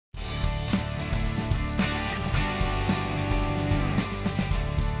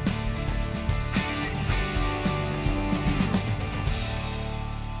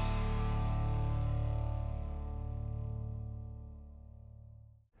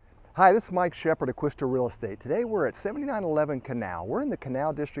Hi, this is Mike Shepard at Acquisto Real Estate. Today we're at 7911 Canal. We're in the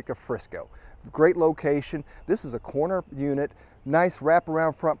Canal district of Frisco. Great location. This is a corner unit, nice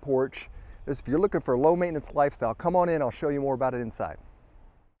wraparound front porch. If you're looking for a low maintenance lifestyle, come on in, I'll show you more about it inside.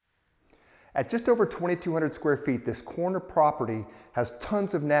 At just over 2,200 square feet, this corner property has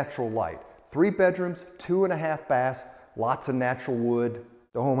tons of natural light. 3 bedrooms, 2.5 baths, lots of natural wood.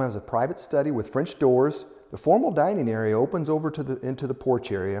 The home has a private study with French doors. The formal dining area opens over into the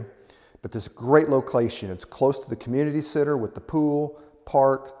porch area. But this great location. It's close to the community center with the pool,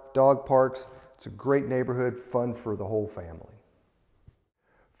 park, dog parks. It's a great neighborhood, fun for the whole family.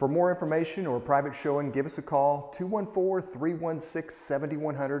 For more information or a private showing, give us a call,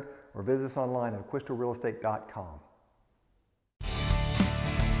 214-316-7100, or visit us online at acquistorealestate.com.